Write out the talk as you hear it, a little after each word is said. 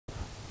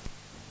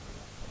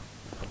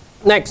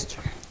Next,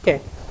 okay.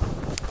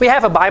 We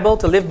have a Bible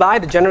to live by,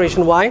 the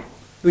Generation Y.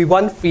 We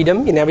want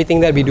freedom in everything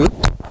that we do.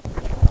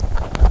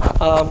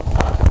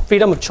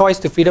 Freedom of choice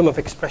to freedom of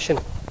expression.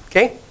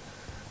 Okay.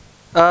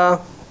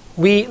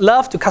 We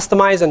love to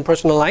customize and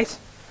personalize.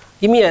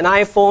 Give me an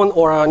iPhone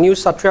or a new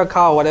Satria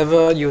car or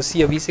whatever, you'll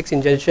see a V6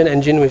 injection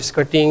engine with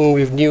skirting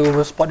with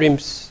new sport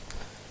rims.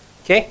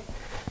 Okay?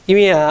 Give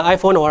me an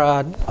iPhone or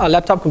a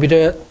laptop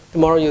computer,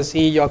 tomorrow you'll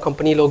see your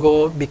company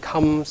logo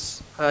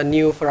becomes a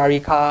new Ferrari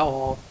car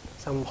or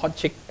some hot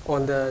chick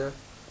on the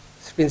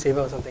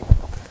screensaver or something.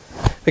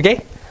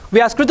 Okay?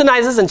 We are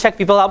scrutinizers and check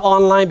people up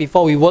online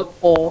before we work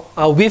or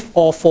with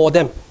or for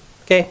them.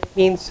 Okay?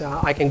 Means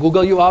I can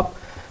Google you up.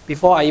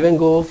 Before I even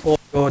go for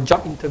your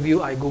job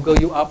interview, I Google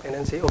you up and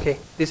then say, okay,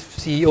 this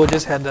CEO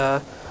just had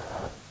a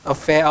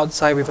affair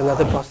outside with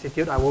another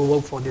prostitute. I won't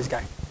work for this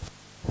guy.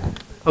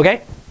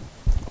 Okay?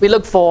 We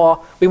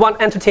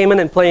want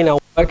entertainment and play in our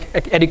work,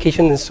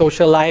 education and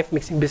social life,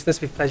 mixing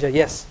business with pleasure.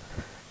 Yes.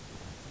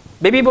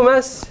 Baby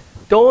boomers,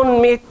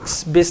 don't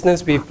mix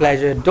business with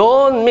pleasure.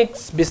 Don't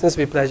mix business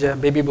with pleasure,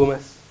 baby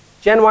boomers.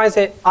 Gen Y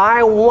said,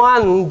 I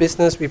want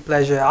business with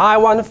pleasure. I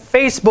want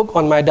Facebook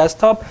on my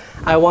desktop.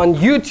 I want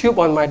YouTube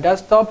on my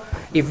desktop.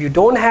 If you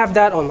don't have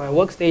that on my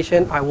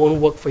workstation, I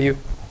won't work for you.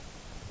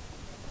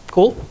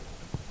 Cool?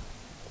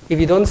 If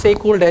you don't say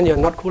cool, then you're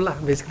not cool,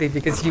 basically,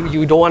 because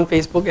you don't want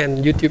Facebook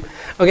and YouTube.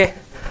 Okay.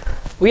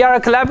 We are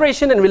a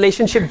collaboration and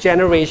relationship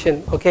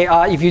generation. Okay.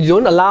 If you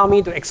don't allow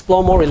me to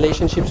explore more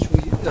relationships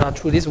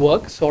through this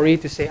work, sorry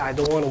to say I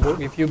don't want to work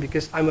with you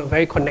because I'm a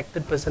very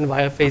connected person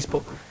via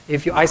Facebook.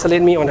 If you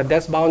isolate me on a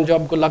desk-bound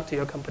job, good luck to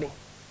your company.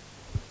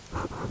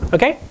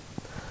 Okay?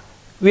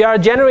 We are a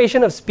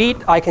generation of speed.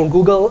 I can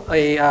Google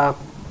a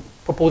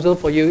proposal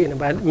for you in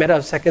a matter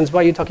of seconds.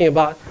 What are you talking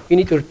about? You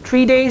need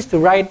 3 days to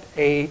write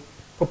a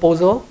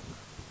proposal.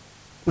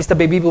 Mr.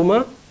 Baby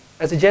Boomer,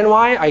 as a Gen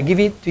Y, I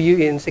give it to you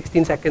in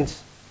 16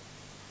 seconds.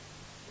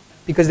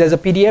 Because there's a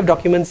PDF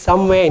document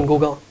somewhere in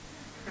Google,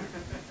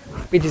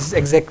 which is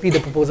exactly the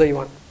proposal you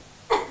want.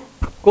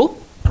 Cool?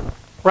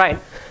 Right.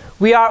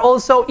 We are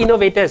also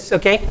innovators,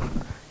 okay?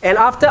 And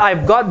after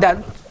I've got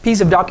that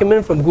piece of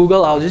document from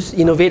Google, I'll just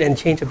innovate and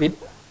change a bit.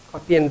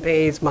 Copy and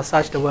paste,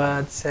 massage the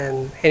words,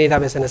 and hand it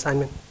up as an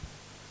assignment.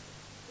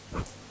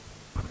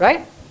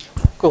 Right?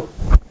 Cool.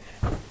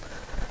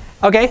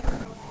 Okay.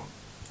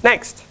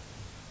 Next.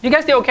 You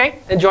guys still okay?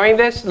 Enjoying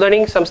this?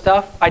 Learning some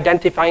stuff?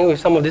 Identifying with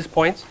some of these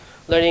points?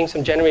 Learning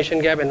some generation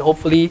gap, and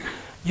hopefully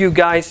you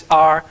guys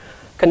are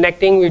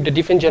connecting with the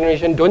different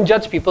generation. Don't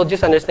judge people,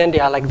 just understand they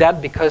are like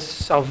that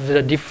because of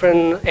the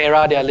different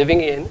era they are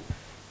living in.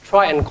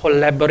 Try and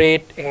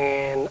collaborate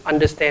and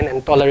understand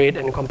and tolerate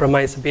and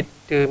compromise a bit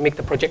to make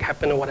the project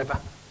happen or whatever.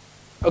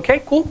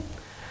 Okay, cool.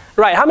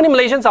 Right, how many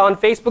Malaysians are on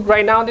Facebook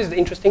right now? This is the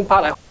interesting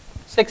part.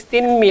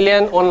 16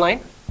 million online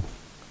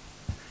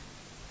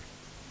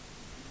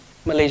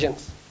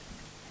Malaysians.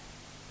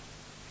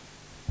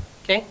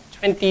 Okay,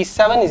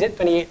 27, is it?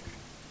 28?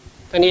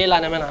 28 lah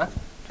naman ha?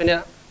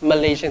 28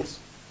 Malaysians.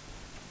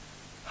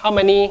 How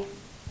many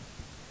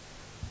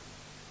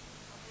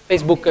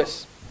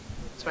Facebookers?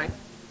 That's right.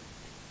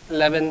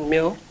 11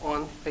 mil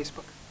on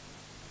Facebook.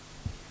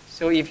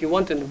 So if you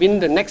want to win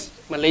the next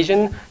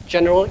Malaysian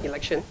general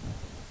election,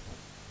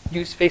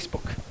 use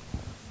Facebook.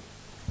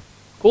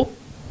 Cool?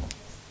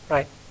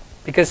 Right.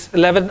 Because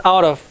 11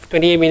 out of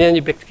 28 million,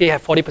 you basically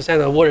have 40%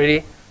 of the vote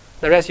already.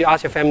 The rest you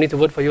ask your family to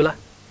vote for you lah.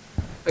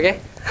 Okay?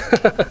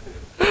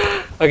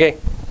 Okay.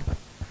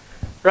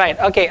 Right,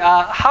 okay.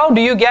 How do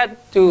you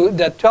get to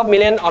the 12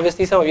 million?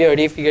 Obviously, some of you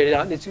already figured it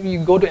out. You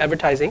go to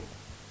advertising.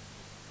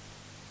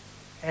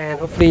 And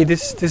hopefully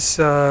this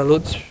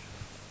loads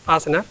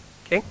fast enough.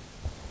 Okay.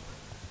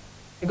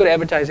 You go to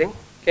advertising.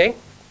 Okay.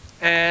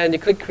 And you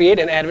click create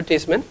an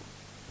advertisement.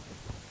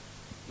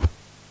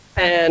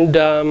 And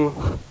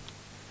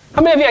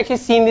how many of you actually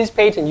seen this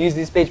page and used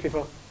this page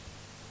before?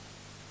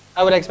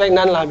 I would expect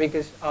none lah,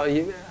 because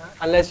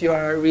unless you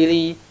are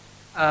really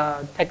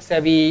tech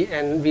savvy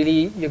and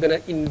really you're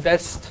going to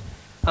invest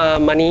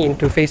money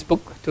into Facebook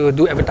to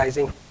do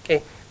advertising.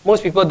 Okay,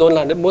 most people don't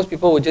learn. Most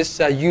people will just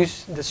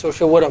use the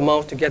social word of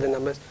mouth to get the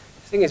numbers.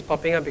 This thing is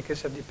popping up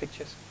because of the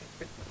pictures.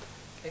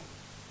 Okay,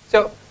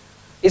 so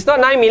it's not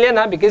 9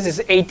 million because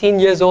it's 18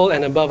 years old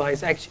and above.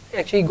 It's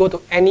actually go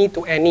to any,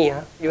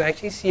 you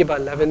actually see about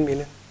 11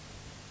 million.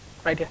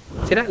 Right here.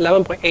 See that?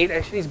 11.8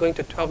 actually is going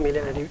to 12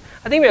 million already.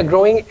 I think we are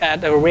growing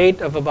at a rate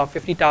of about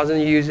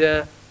 50,000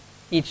 users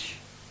each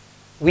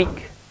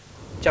week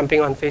jumping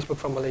on Facebook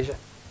from Malaysia.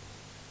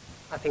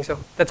 I think so.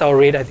 That's our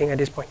rate, I think, at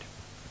this point.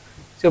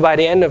 So by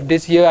the end of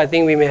this year, I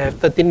think we may have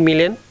 13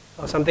 million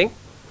or something.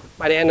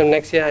 By the end of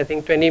next year, I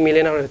think 20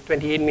 million out of the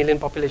 28 million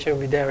population will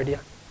be there already.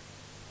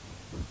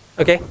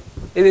 Okay?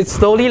 It's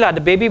slowly,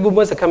 the baby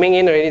boomers are coming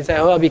in already. It's like,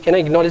 oh, we cannot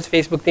ignore this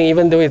Facebook thing,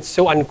 even though it's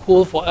so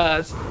uncool for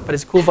us, but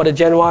it's cool for the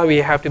Gen Y. We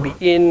have to be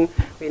in.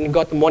 We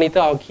got to monitor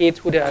our kids,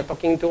 who they are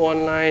talking to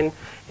online,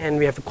 and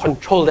we have to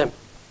control them.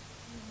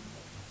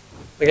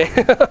 Okay?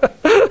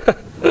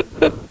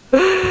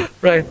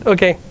 Right,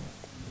 okay.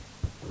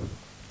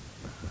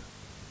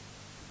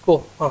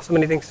 Cool. Wow, so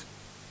many things.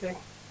 Okay.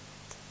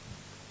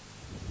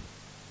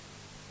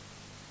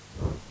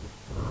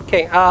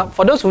 Okay,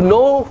 for those who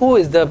know who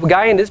is the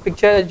guy in this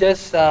picture,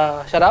 just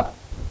shut up.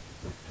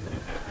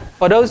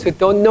 For those who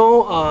don't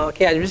know,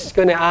 okay, I'm just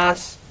going to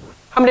ask,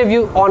 how many of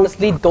you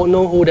honestly don't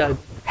know who the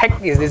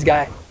heck is this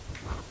guy?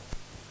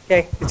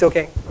 Okay, it's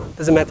okay.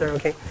 Doesn't matter,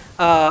 okay.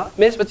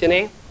 Miss, what's your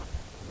name?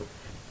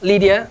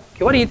 Lydia.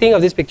 Okay, what do you think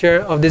of this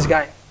picture of this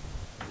guy?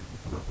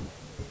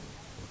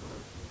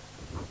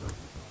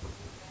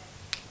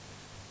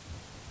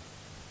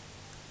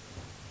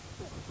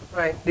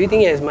 Right, do you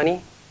think he has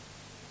money?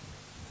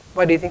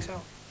 Why do you think so?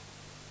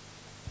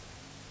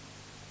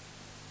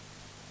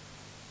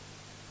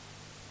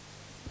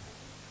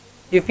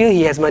 You feel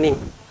he has money?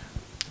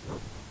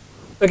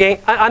 Okay,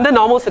 under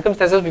normal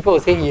circumstances, people will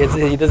say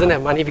he doesn't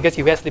have money because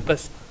he wears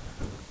slippers.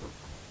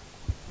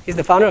 He's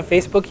the founder of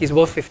Facebook. He's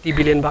worth 50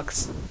 billion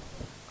bucks.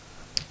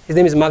 His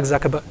name is Mark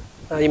Zuckerberg.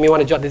 You may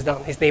want to jot this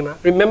down, his name.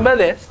 Remember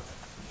this.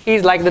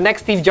 He's like the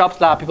next Steve Jobs,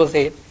 people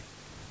say it.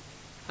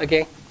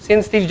 Okay,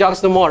 since Steve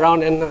Jobs no more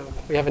around, and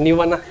we have a new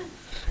one.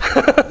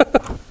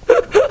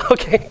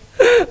 Okay,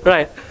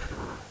 right.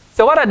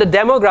 So what are the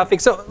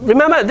demographics? So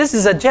remember, this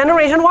is a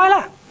Generation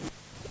Y.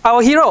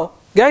 Our hero,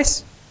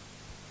 guys.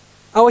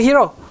 Our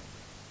hero.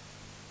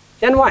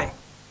 Gen Y.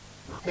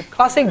 The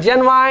classic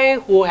Gen Y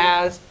who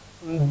has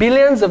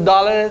billions of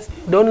dollars.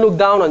 Don't look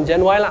down on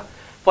Gen Y.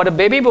 For the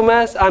baby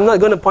boomers, I'm not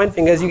going to point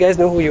fingers. You guys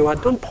know who you are.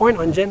 Don't point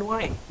on Gen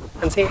Y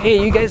and say,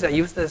 hey, you guys are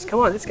useless.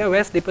 Come on, this guy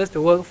wears slippers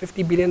to work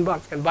 50 billion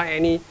bucks, can buy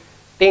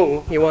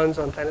anything he wants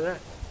on planet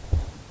Earth.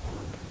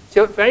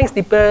 So wearing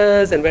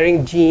slippers and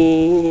wearing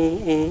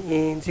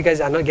jeans, you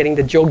guys are not getting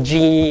the joke,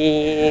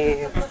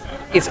 jeans.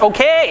 It's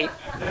okay.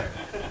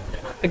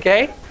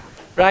 Okay?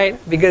 Right?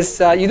 Because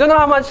you don't know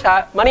how much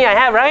money I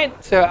have, right?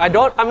 So I'm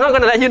not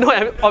going to let you know,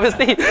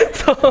 obviously.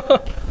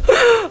 So,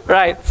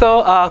 right.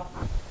 So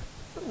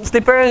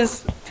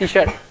slippers,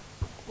 t-shirt.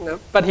 No,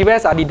 but he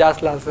wears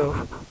Adidas,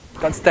 so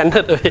got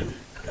standard of it.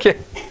 Okay.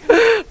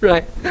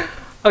 Right.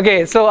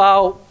 Okay,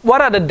 so what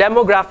are the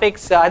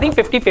demographics? I think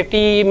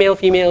 50-50,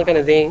 male-female kind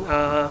of thing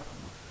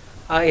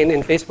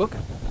in Facebook.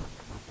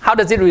 How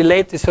does it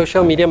relate to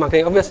social media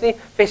marketing? Obviously,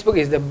 Facebook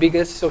is the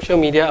biggest social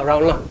media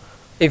around.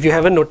 If you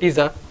haven't noticed,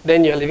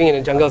 then you're living in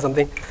a jungle or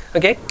something.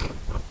 Okay?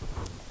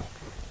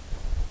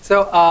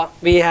 So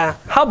we have,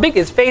 how big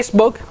is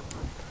Facebook?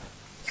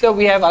 So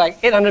we have like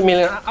 800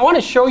 million. I want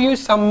to show you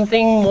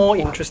something more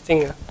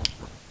interesting.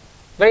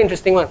 Very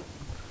interesting one.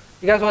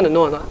 You guys want to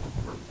know or not?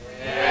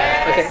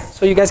 Yes. Okay,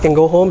 so you guys can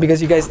go home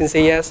because you guys didn't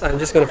say yes. I'm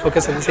just going to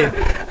focus on the same.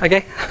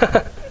 Okay?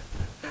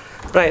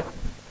 Right.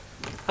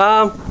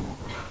 How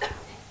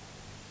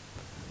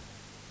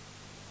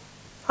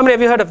many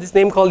of you heard of this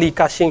name called Li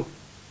Ka-shing?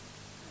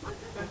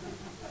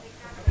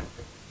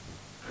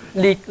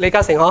 Li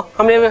Ka-shing, huh?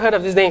 How many of you heard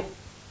of this name?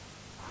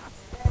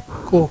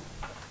 Cool.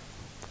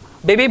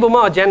 Baby boomer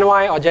or Gen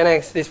Y or Gen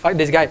X? This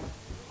guy.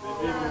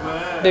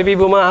 Baby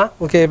boomer, huh?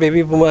 Okay,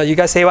 baby boomer. You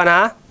guys say one,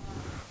 huh?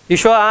 You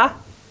sure, huh?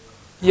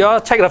 You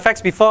all check the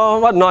facts before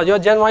what not? Your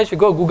Gen Y should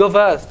go Google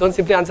first. Don't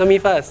simply answer me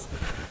first.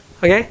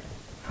 Okay?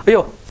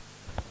 Ayo,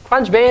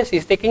 Crunchbase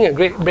is taking a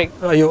great break.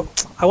 Ayo,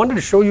 I wanted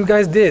to show you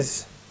guys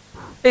this.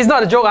 It's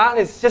not a joke, huh?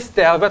 It's just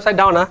their website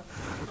down, huh?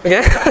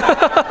 Okay?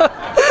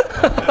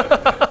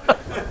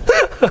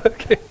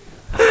 Okay.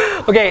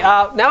 Okay,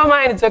 never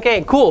mind, it's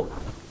okay. Cool.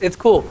 It's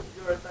cool.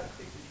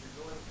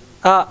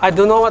 I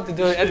don't know what to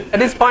do. At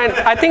this point,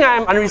 I think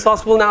I'm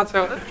unresourceful now,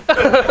 so.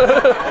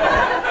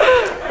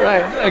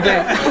 Right, okay.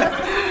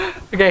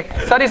 Okay,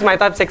 so this is my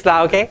type 6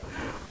 now, okay?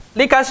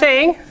 Li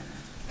Ka-shing,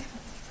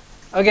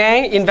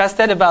 okay,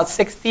 invested about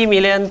 60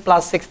 million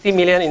plus 60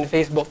 million in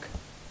Facebook.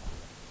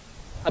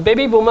 A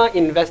baby boomer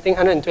investing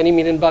 120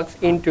 million bucks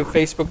into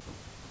Facebook.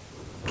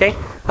 Okay,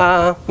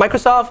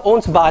 Microsoft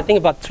owns about, I think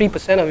about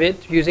 3% of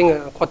it using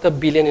a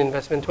 $250 million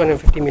investment,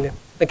 250 million.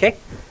 Okay,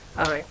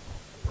 all right,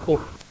 cool.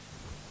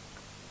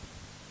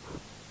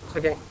 It's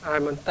okay,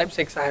 I'm on type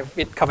 6, I have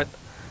it covered.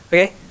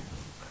 Okay,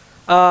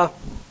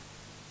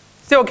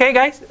 still okay,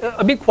 guys?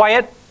 A bit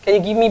quiet. Can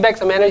you give me back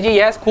some energy?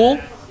 Yes, cool?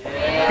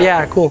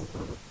 Yeah, cool.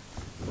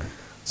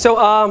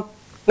 So,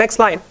 next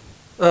slide.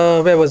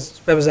 Where was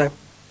I?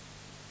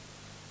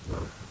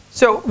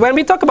 So, when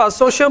we talk about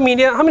social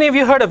media, how many of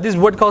you heard of this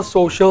word called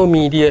social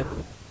media?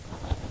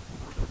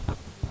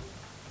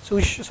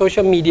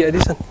 Social media,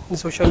 this one,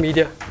 social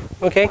media.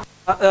 Okay?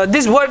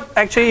 This word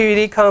actually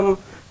really become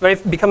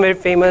very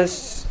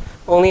famous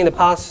only in the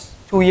past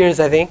 2 years,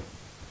 I think.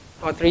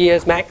 Or 3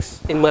 years max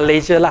in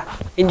Malaysia lah.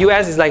 In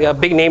US it's like a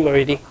big name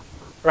already,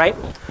 right?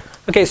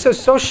 Okay, so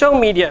social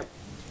media.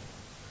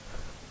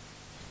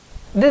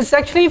 There's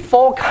actually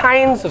 4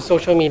 kinds of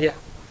social media.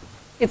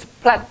 It's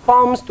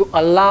platforms to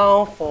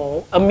allow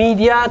for a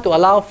media to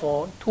allow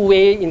for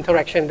two-way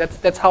interaction.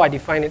 That's how I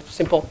define it.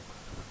 Simple.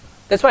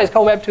 That's why it's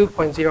called Web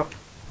 2.0.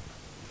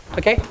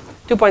 Okay,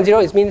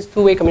 2.0 it means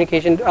two-way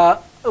communication.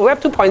 Web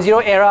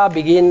 2.0 era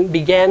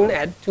began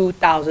at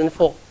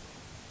 2004.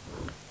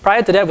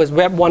 Prior to that was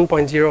Web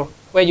 1.0,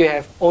 where you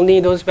have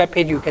only those web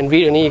pages you can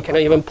read, and you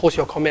cannot even post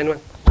your comment one.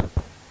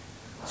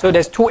 So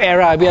there's two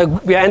eras.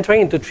 We are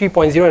entering into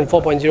 3.0 and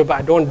 4.0, but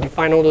I don't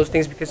define all those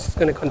things because it's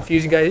going to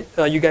confuse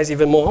you guys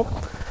even more.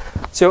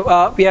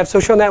 So we have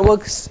social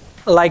networks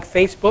like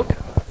Facebook,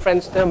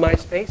 Friendster,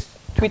 MySpace,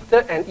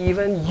 Twitter, and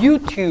even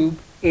YouTube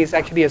is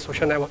actually a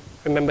social network.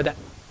 Remember that.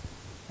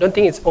 Don't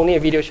think it's only a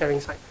video sharing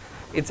site.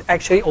 It's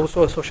actually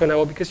also a social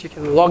network because you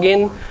can log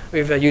in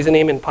with a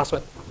username and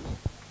password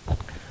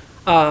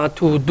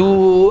to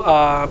do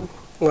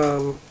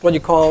what you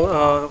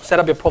call set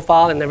up your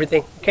profile and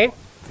everything. Okay.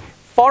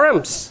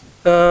 Forums.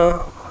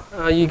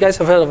 You guys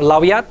have heard of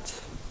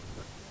Lawyat?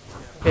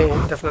 Okay,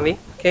 definitely.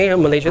 Okay,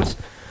 Malaysians.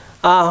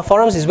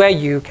 Forums is where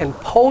you can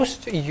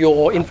post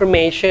your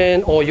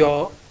information or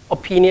your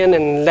opinion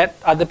and let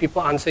other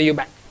people answer you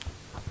back.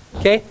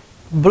 Okay.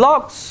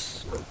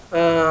 Blogs.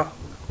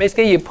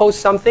 Basically, you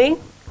post something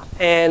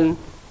and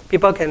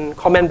people can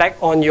comment back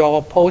on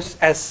your post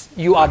as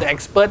you are the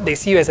expert. They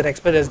see you as an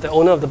expert, as the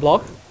owner of the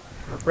blog,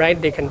 right?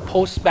 They can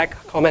post back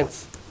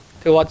comments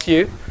towards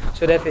you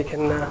so that they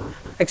can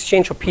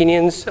exchange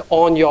opinions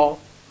on your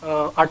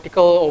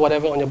article or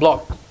whatever on your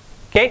blog.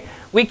 Okay,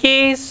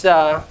 wikis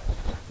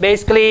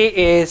basically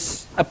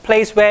is a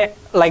place where,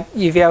 like,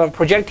 if you have a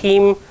project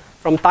team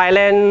from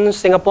Thailand,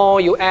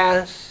 Singapore,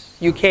 US,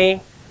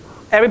 UK,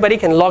 everybody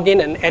can log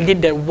in and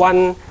edit that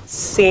one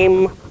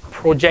same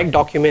project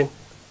document.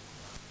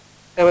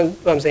 That's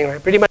what I'm saying,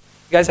 right? Pretty much,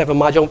 you guys have a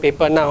mahjong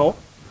paper now.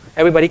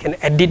 Everybody can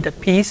edit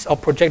that piece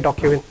of project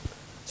document.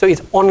 So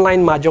it's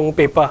online mahjong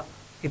paper.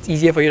 It's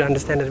easier for you to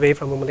understand that way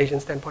from a Malaysian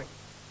standpoint.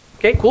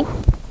 Okay, cool?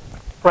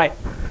 Right.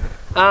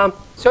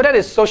 So that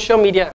is social media.